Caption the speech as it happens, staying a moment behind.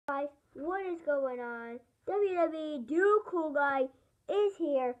What is going on? WWE Do Cool Guy is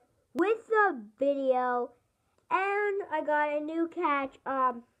here with the video, and I got a new catch.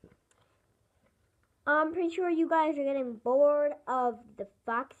 I'm pretty sure you guys are getting bored of the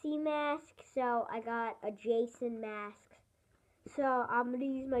Foxy mask, so I got a Jason mask. So I'm gonna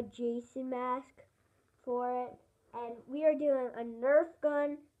use my Jason mask for it, and we are doing a Nerf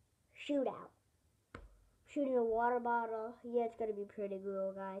gun shootout. Shooting a water bottle. Yeah, it's gonna be pretty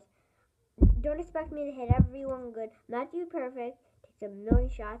cool, guys. Don't expect me to hit everyone good. Not do perfect. Takes a million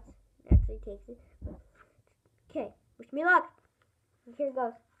shots. Actually takes it. Okay, wish me luck. Here it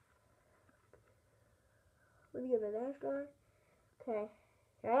goes. Let me get my mask on. Okay,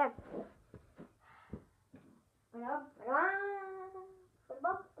 here I am. The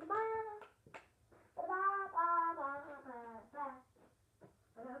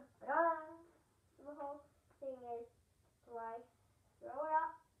whole thing is to like throw it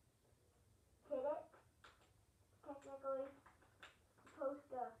up, hit it. Technically, supposed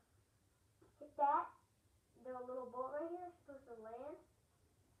to hit that. The little bolt right here is supposed to land,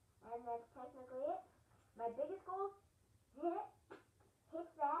 and that's technically it. My biggest goal: hit it,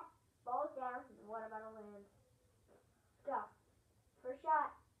 hits that, falls down, and the water bottle lands. Go. First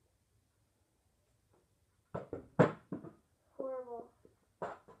shot. Horrible.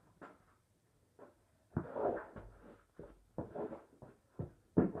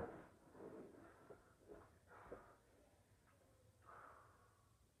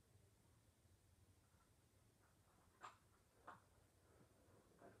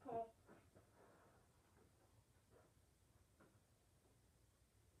 Okay.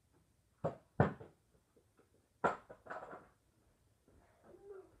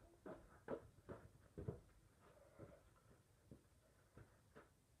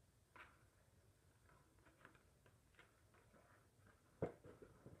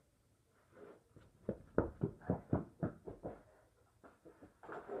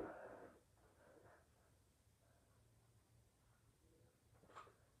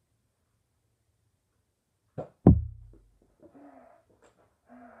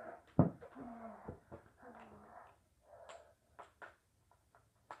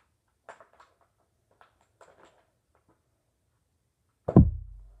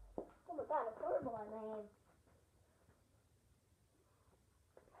 Oh my god, it's horrible on my hand.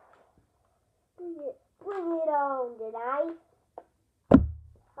 Bring it on, did I?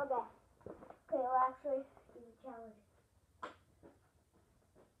 Okay. Okay, we'll actually do the challenge.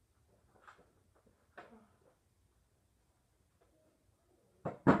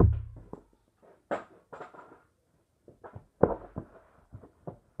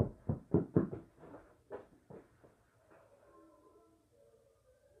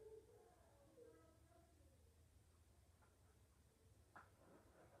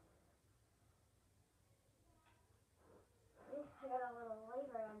 I got a little light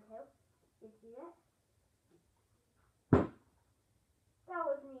right on too. Did you see that? That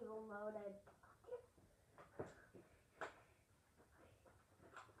wasn't even loaded.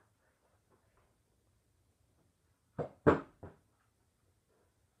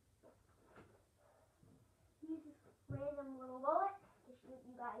 Use this random little bullet to shoot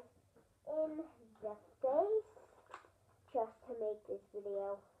you guys in the face, just to make this video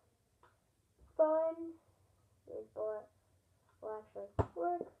fun. This bullet will actually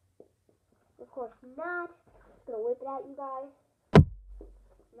work. Of course not. Just gonna whip it at you guys.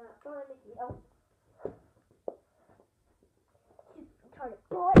 Not fun if you don't. Retarded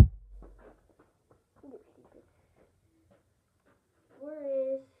bullet. You're stupid. Where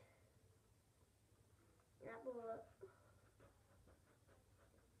is that bullet?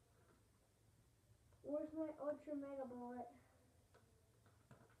 Where's my ultra mega bullet?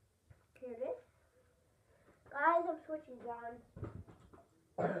 Here it is. Guys, I'm switching guns.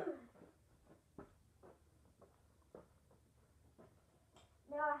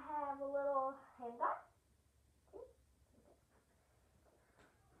 Now I have a little handgun.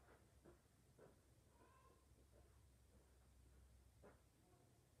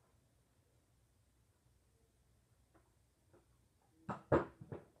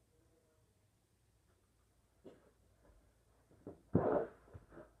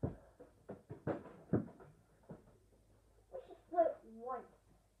 Let's just flip once.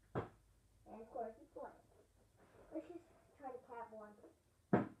 And of course it's blank. Let's just try to cap one.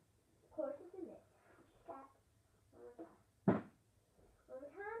 Of course it's a miss. Cap. One more time. One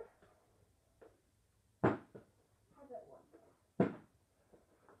more time. Have it one.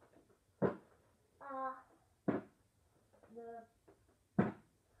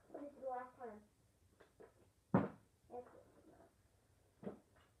 What is the last time? That's it.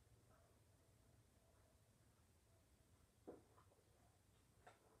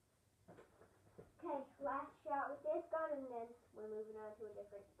 and then we're moving on to a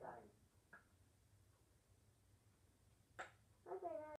different gun.